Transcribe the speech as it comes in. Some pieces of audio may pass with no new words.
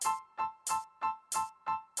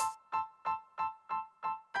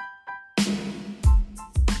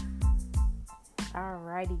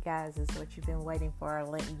Alrighty, guys, it's what you've been waiting for.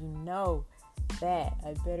 Letting you know that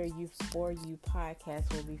A Better You For You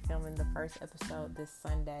podcast will be filming the first episode this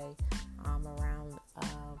Sunday around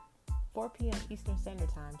 4 p.m. Eastern Standard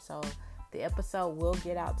Time. So the episode will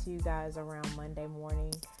get out to you guys around Monday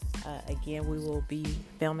morning. Again, we will be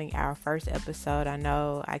filming our first episode. I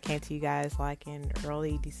know I came to you guys like in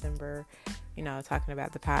early December, talking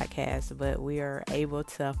about the podcast, but we are able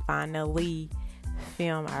to finally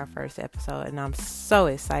film our first episode, and I'm so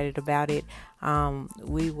excited about it.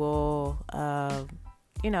 We will,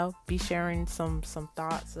 be sharing some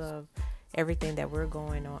thoughts of everything that we're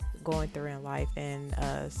going through in life and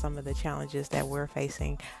some of the challenges that we're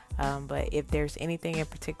facing. But if there's anything in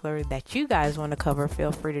particular that you guys want to cover,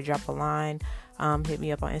 feel free to drop a line. Hit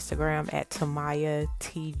me up on Instagram at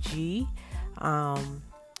TamayaTG.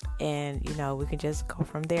 And we can just go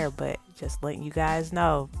from there. But just letting you guys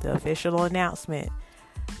know, the official announcement,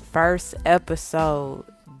 first episode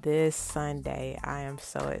this Sunday. I am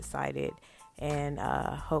so excited and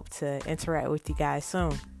hope to interact with you guys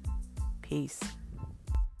soon. Peace.